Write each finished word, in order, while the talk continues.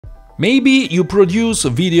Maybe you produce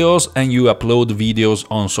videos and you upload videos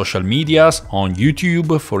on social medias, on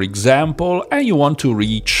YouTube for example, and you want to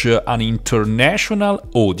reach an international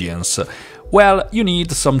audience. Well, you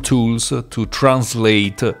need some tools to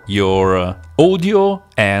translate your audio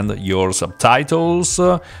and your subtitles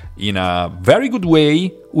in a very good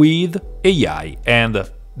way with AI, and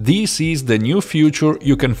this is the new feature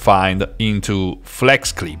you can find into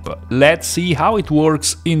FlexClip. Let's see how it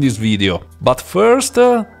works in this video. But first,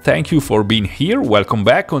 thank you for being here, welcome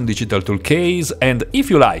back on Digital Toolcase, and if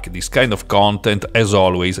you like this kind of content, as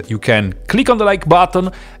always, you can click on the like button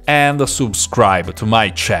and subscribe to my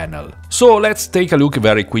channel. So let's take a look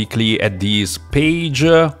very quickly at this page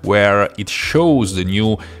where it shows the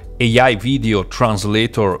new AI video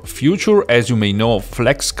translator feature. As you may know,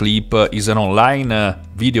 FlexClip is an online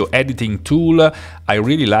video editing tool. I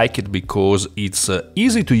really like it because it's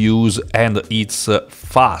easy to use and it's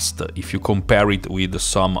fast if you compare it with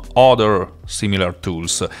some other similar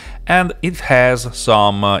tools. And it has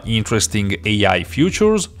some interesting AI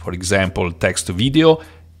features, for example, text to video,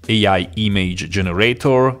 AI image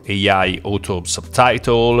generator, AI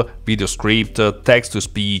auto-subtitle, video script,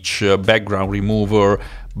 text-to-speech, background remover,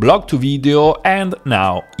 blog to video, and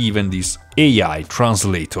now even this AI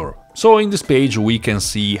translator. So in this page we can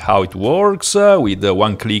see how it works. With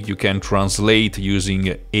one click you can translate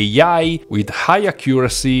using AI with high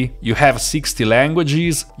accuracy. You have 60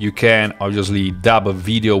 languages. You can obviously dub a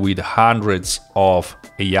video with hundreds of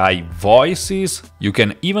AI voices. You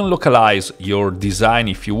can even localize your design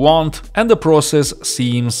if you want, and the process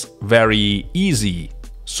seems very easy.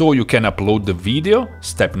 So you can upload the video,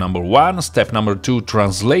 step number 1, step number 2,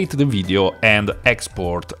 translate the video and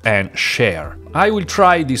export and share. I will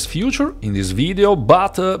try this feature in this video,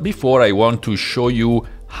 but before I want to show you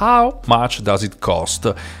how much does it cost.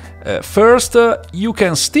 First, you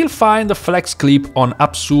can still find FlexClip on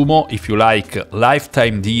AppSumo if you like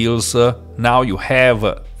lifetime deals. Now you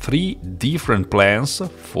have 3 different plans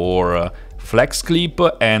for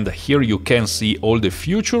FlexClip, and here you can see all the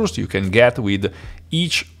features you can get with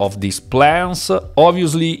each of these plans.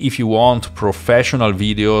 Obviously, if you want professional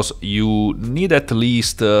videos, you need at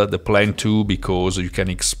least the plan 2 because you can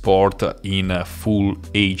export in full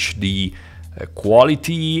HD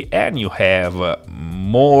quality and you have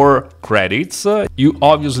more credits. You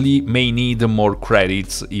obviously may need more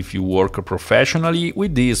credits if you work professionally.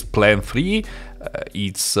 With this plan 3,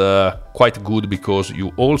 it's quite good because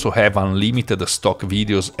you also have unlimited stock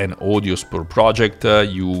videos and audios per project.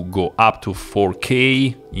 You go up to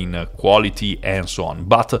 4K in quality and so on.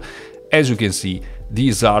 But as you can see,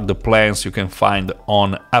 these are the plans you can find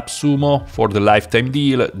on AppSumo for the lifetime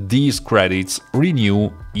deal. These credits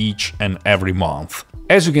renew each and every month.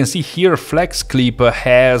 As you can see here, FlexClip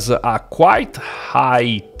has a quite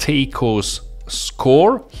high takeos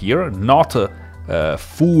score here, not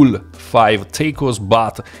full 5 takeos,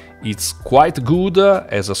 but it's quite good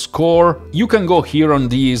as a score. You can go here on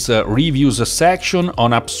this reviews section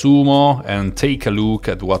on AppSumo and take a look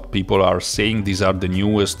at what people are saying. These are the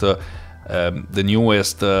newest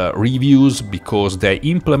reviews because they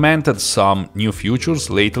implemented some new features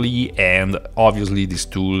lately, and obviously these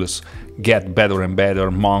tools get better and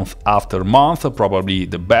better month after month. Probably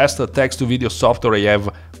the best text-to-video software I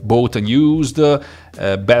have bought and used,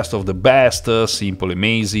 best of the best, simple,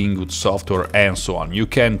 amazing, good software, and so on. You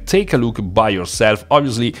can take a look by yourself.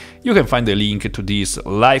 Obviously, you can find the link to this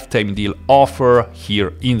lifetime deal offer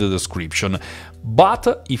here in the description.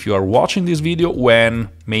 But if you are watching this video when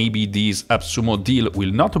maybe this AppSumo deal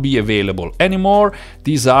will not be available anymore,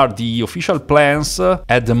 these are the official plans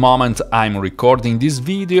at the moment I'm recording this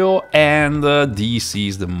video, and this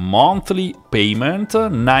is the monthly payment,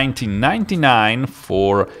 $19.99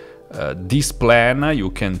 for this plan. You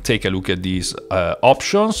can take a look at these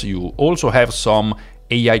options. You also have some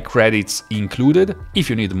AI credits included. If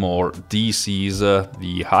you need more, this is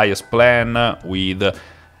the highest plan with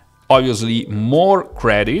obviously more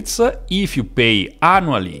credits. If you pay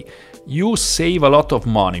annually, you save a lot of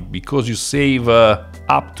money because you save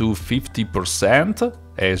up to 50%,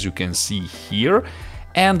 as you can see here.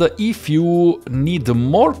 And if you need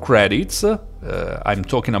more credits, I'm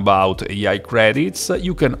talking about AI credits,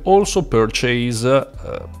 you can also purchase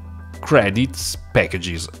credits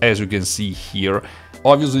packages, as you can see here.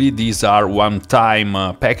 Obviously, these are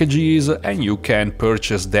one-time packages and you can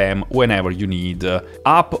purchase them whenever you need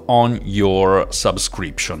up on your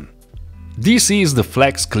subscription. This is the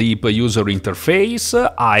FlexClip user interface.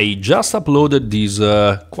 I just uploaded this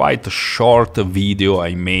quite short video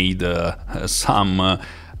I made some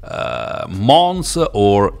months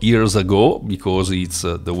or years ago, because it's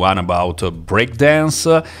the one about breakdance.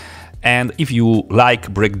 And if you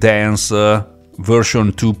like breakdance,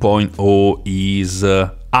 version 2.0 is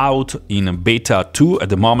out in beta 2 at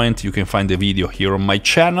the moment. You can find the video here on my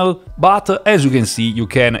channel, but as you can see, you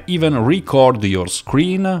can even record your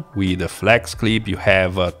screen with a FlexClip. You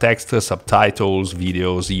have text, subtitles,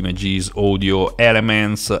 videos, images, audio,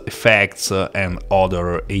 elements, effects, and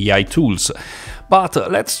other AI tools. But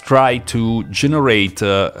let's try to generate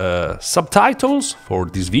subtitles for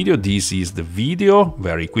this video. This is the video,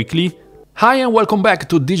 very quickly. Hi and welcome back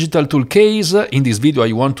to Digital Toolcase. In this video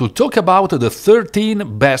I want to talk about the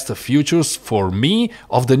 13 best features for me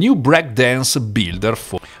of the new breakdance builder.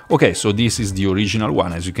 Okay, so this is the original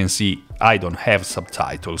one. As you can see, I don't have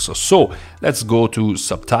subtitles. So let's go to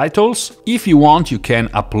subtitles. If you want, you can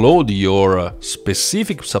upload your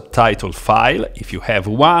specific subtitle file. If you have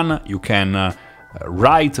one, you can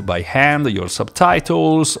write by hand your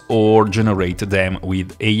subtitles or generate them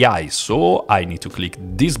with AI. So I need to click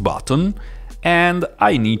this button and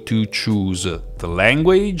I need to choose the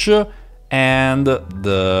language and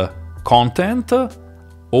the content,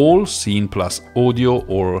 all scene plus audio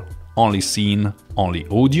or only scene, only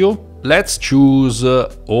audio. Let's choose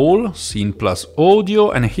all scene plus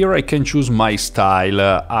audio, and here I can choose my style.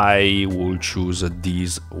 I will choose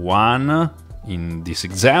this one in this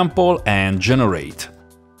example and generate.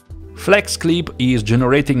 FlexClip is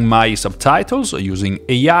generating my subtitles using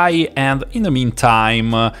AI, and in the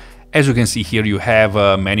meantime, as you can see here, you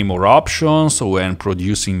have many more options. When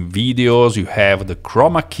producing videos, you have the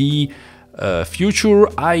CHROMA key feature.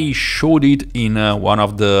 I showed it in one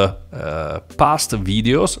of the past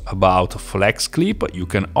videos about FlexClip. You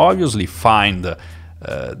can obviously find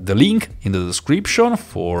the link in the description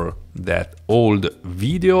for that old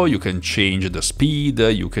video. You can change the speed,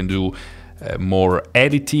 you can do more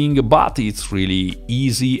editing, but it's really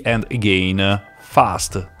easy and again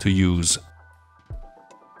fast to use.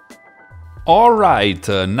 Alright,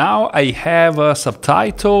 now I have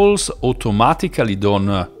subtitles automatically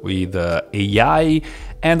done with AI,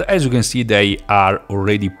 and as you can see, they are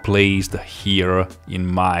already placed here in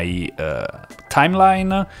my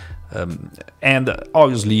timeline. And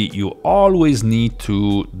obviously you always need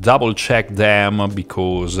to double check them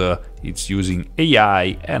because it's using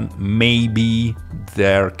AI and maybe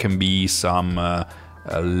there can be some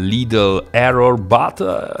little error, but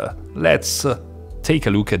let's take a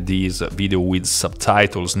look at this video with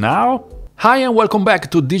subtitles now. Hi and welcome back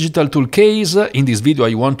to Digital Toolcase. In this video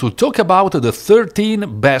I want to talk about the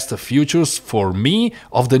 13 best features for me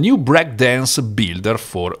of the new breakdance builder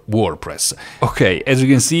for WordPress. Okay, as you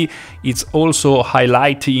can see, it's also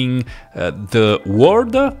highlighting the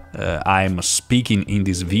word I'm speaking in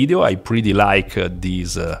this video. I pretty like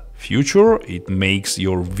this feature. It makes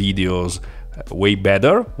your videos way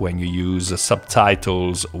better when you use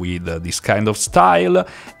subtitles with this kind of style,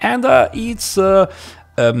 and it's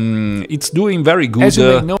doing very good, as you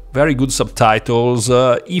may know, very good subtitles.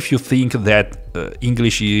 If you think that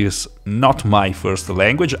English is not my first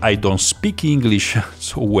language, I don't speak English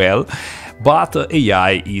so well, but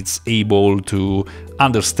AI is able to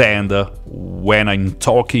understand when I'm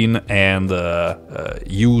talking and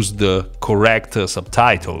use the correct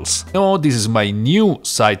subtitles. Now, this is my new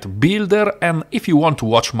site builder, and if you want to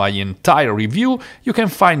watch my entire review, you can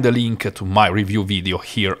find the link to my review video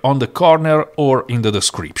here on the corner or in the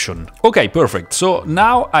description. Okay, perfect. So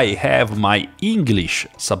now I have my English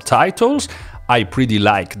subtitles. I pretty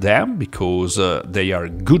like them because they are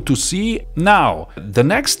good to see. Now, the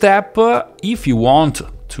next step, if you want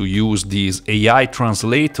to use this AI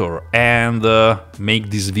translator and make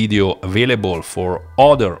this video available for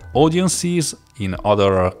other audiences in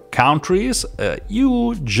other countries,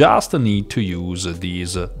 you just need to use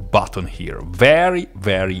this button here. Very,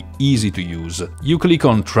 very easy to use. You click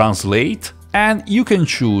on Translate, and you can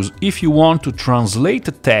choose if you want to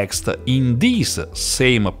translate text in this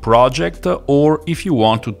same project or if you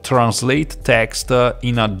want to translate text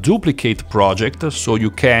in a duplicate project, so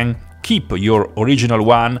you can keep your original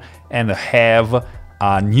one and have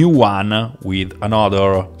a new one with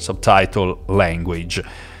another subtitle language.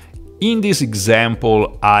 In this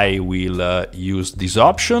example, I will use this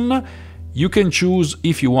option. You can choose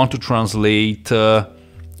if you want to translate,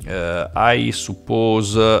 I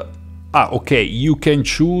suppose, okay, you can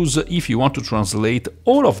choose if you want to translate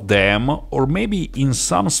all of them, or maybe in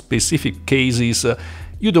some specific cases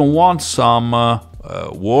you don't want some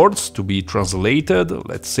words to be translated.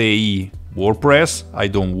 Let's say WordPress, I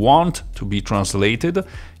don't want to be translated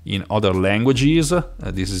in other languages.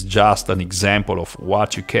 This is just an example of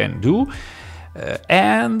what you can do.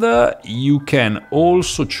 And you can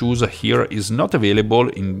also choose here is not available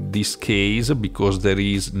in this case because there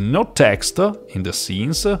is no text in the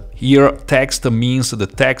scenes. Here text means the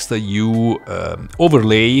text you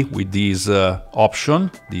overlay with this option,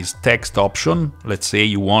 this text option. Let's say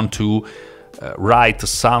you want to write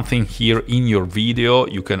something here in your video,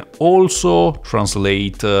 you can also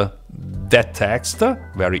translate that text,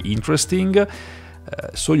 very interesting.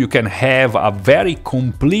 So you can have a very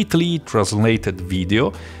completely translated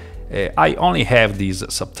video. I only have these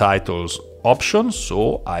subtitles option,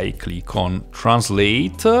 so I click on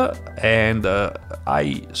translate and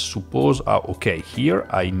I suppose, okay, here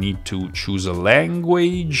I need to choose a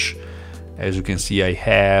language. As you can see, I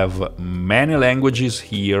have many languages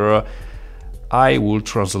here. I will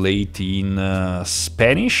translate in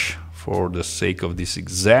Spanish for the sake of this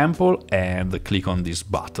example and click on this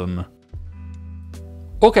button.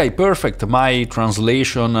 Okay, perfect, my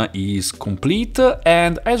translation is complete,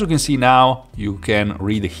 and as you can see now, you can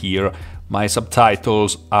read here, my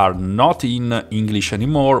subtitles are not in English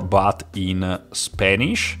anymore, but in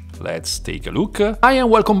Spanish. Let's take a look. Hi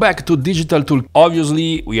and welcome back to Digital Tool.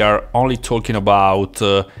 Obviously, we are only talking about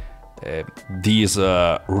these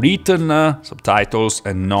written subtitles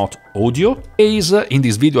and not audio. In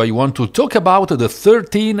this video I want to talk about the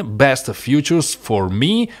 13 best features for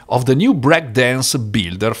me of the new breakdance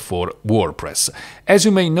builder for WordPress. As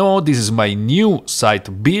you may know, this is my new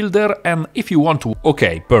site builder, and if you want to...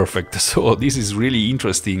 Okay, perfect, so this is really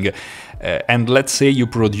interesting. And let's say you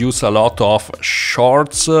produce a lot of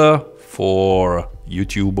shorts for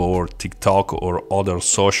YouTube or TikTok or other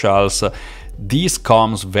socials. This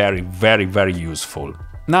comes very useful.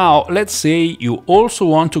 Now, let's say you also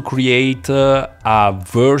want to create a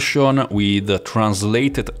version with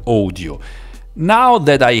translated audio. Now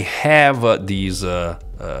that I have these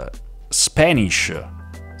Spanish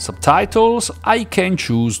subtitles, I can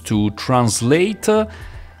choose to translate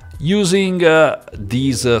using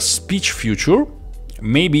this speech feature.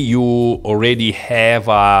 Maybe you already have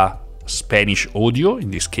a Spanish audio.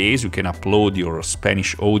 In this case, you can upload your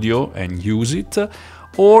Spanish audio and use it,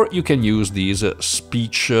 or you can use this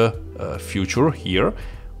speech feature here,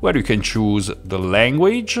 where you can choose the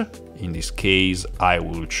language. In this case, I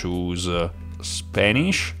will choose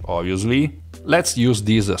Spanish, obviously. Let's use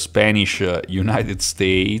this Spanish United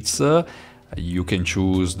States. You can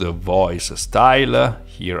choose the voice style.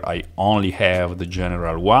 Here I only have the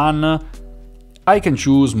general one. I can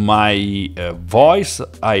choose my voice.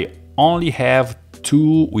 I only have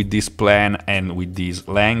 2 with this plan and with this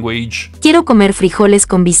language. Quiero comer frijoles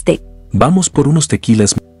con bistec. Vamos por unos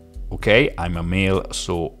tequilas. Okay, I'm a male,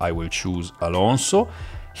 so I will choose Alonso.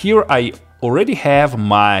 Here I already have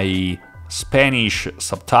my Spanish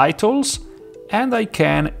subtitles, and I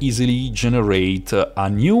can easily generate a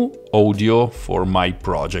new audio for my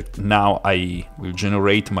project. Now I will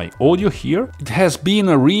generate my audio here. It has been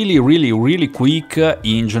really quick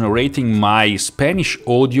in generating my Spanish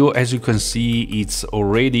audio. As you can see, it's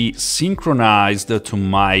already synchronized to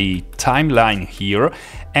my timeline here.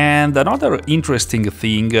 And another interesting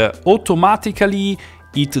thing, automatically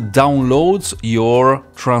it downloads your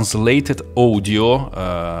translated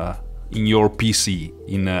audio in your PC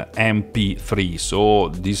in MP3. So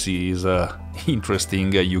this is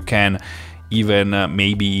interesting. You can even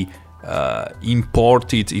maybe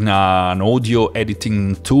import it in an audio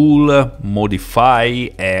editing tool, modify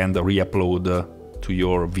and re-upload to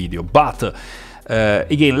your video. But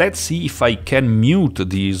again, let's see if I can mute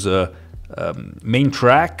this main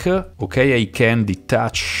track. Okay, I can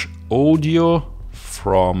detach audio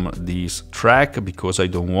from this track because I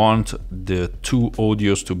don't want the 2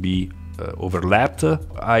 audios to be overlapped.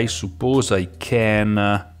 I suppose I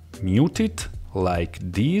can mute it like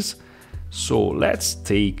this. So let's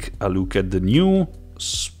take a look at the new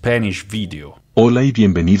Spanish video. Hola y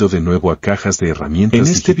bienvenido de nuevo a Cajas de Herramientas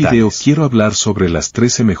Digitales. En este video quiero hablar sobre las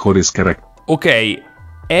 13 mejores características. Okay,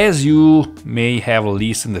 as you may have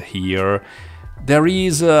listened here, there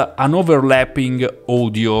is an overlapping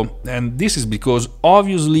audio, and this is because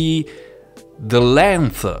obviously the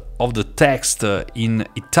length of the text in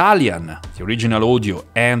Italian, the original audio,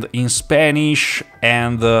 and in Spanish,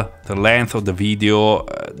 and the length of the video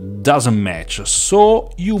doesn't match.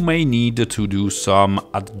 So you may need to do some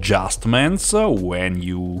adjustments when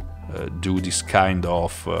you do this kind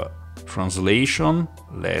of translation.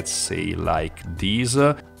 Let's say like this,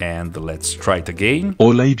 and let's try it again.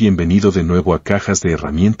 Hola y bienvenido de nuevo a Cajas de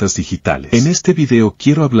Herramientas Digitales. En este video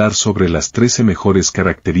quiero hablar sobre las 13 mejores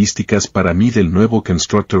características para mí del nuevo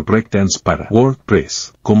Constructor Breakdance para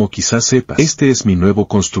WordPress. Como quizás sepas, este es mi nuevo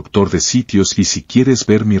constructor de sitios y si quieres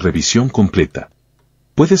ver mi revisión completa,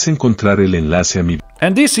 Puedes encontrar el enlace a mi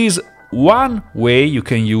And this is one way you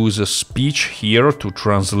can use a speech here to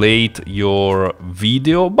translate your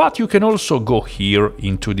video, but you can also go here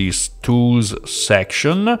into this tools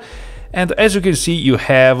section. And as you can see, you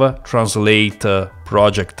have translate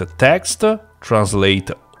project text,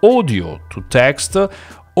 translate audio to text,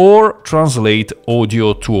 or translate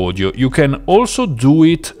audio to audio. You can also do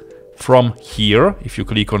it from here. If you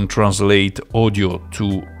click on translate audio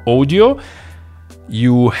to audio,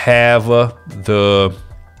 you have the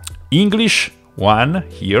English one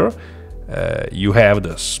here, you have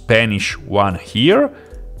the Spanish one here.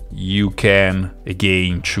 You can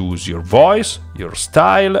again choose your voice, your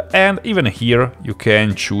style, and even here you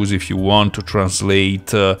can choose if you want to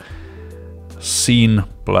translate scene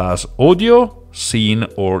plus audio, scene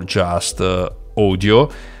or just audio,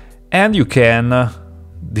 and you can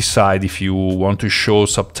decide if you want to show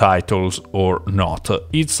subtitles or not.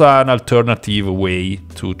 It's an alternative way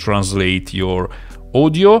to translate your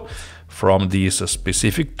audio from this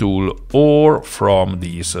specific tool or from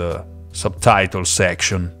this subtitle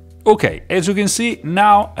section. Okay, as you can see,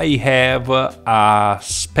 now I have a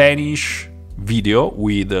Spanish video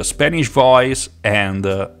with a Spanish voice and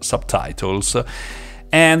subtitles,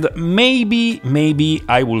 and maybe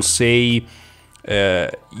I will say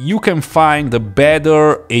you can find the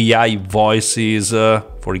better AI voices,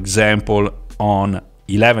 for example, on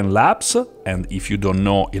ElevenLabs. And if you don't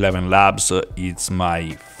know ElevenLabs, it's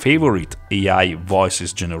my favorite AI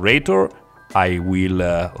voices generator. I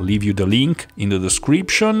will leave you the link in the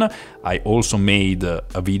description. I also made a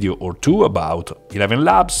video or two about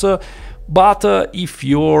ElevenLabs, but if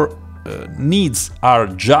your needs are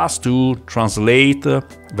just to translate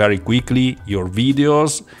very quickly your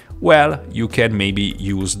videos, well, you can maybe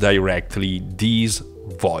use directly these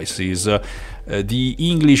voices. The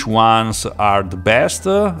English ones are the best.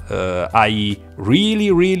 I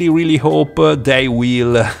really hope they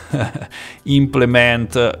will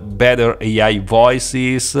implement better AI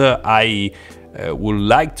voices. I would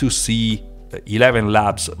like to see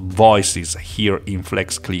ElevenLabs voices here in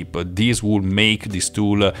FlexClip. This will make this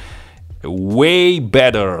tool way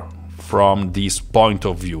better from this point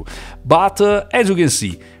of view. But as you can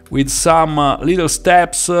see, with some little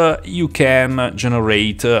steps, you can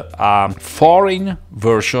generate a foreign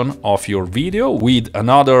version of your video with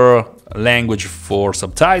another language for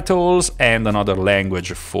subtitles and another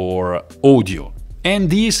language for audio. And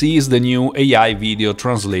this is the new AI video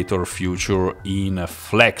translator feature in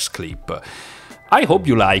FlexClip. I hope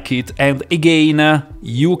you like it, and again,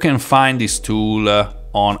 you can find this tool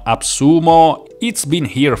on AppSumo. It's been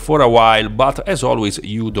here for a while, but as always,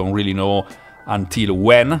 you don't really know until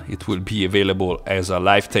when it will be available as a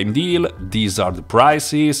lifetime deal. These are the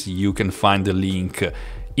prices. You can find the link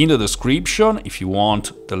in the description if you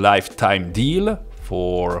want the lifetime deal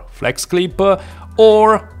for FlexClip,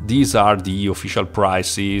 or these are the official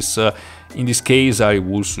prices. In this case, I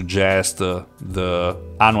would suggest the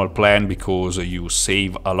annual plan because you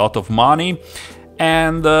save a lot of money.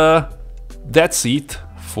 And that's it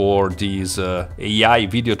for this AI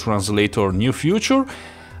video translator new feature.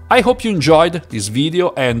 I hope you enjoyed this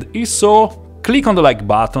video, and if so, click on the like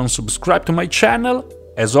button, subscribe to my channel.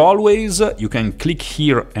 As always, you can click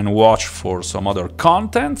here and watch for some other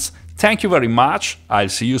contents. Thank you very much. I'll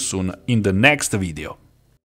see you soon in the next video.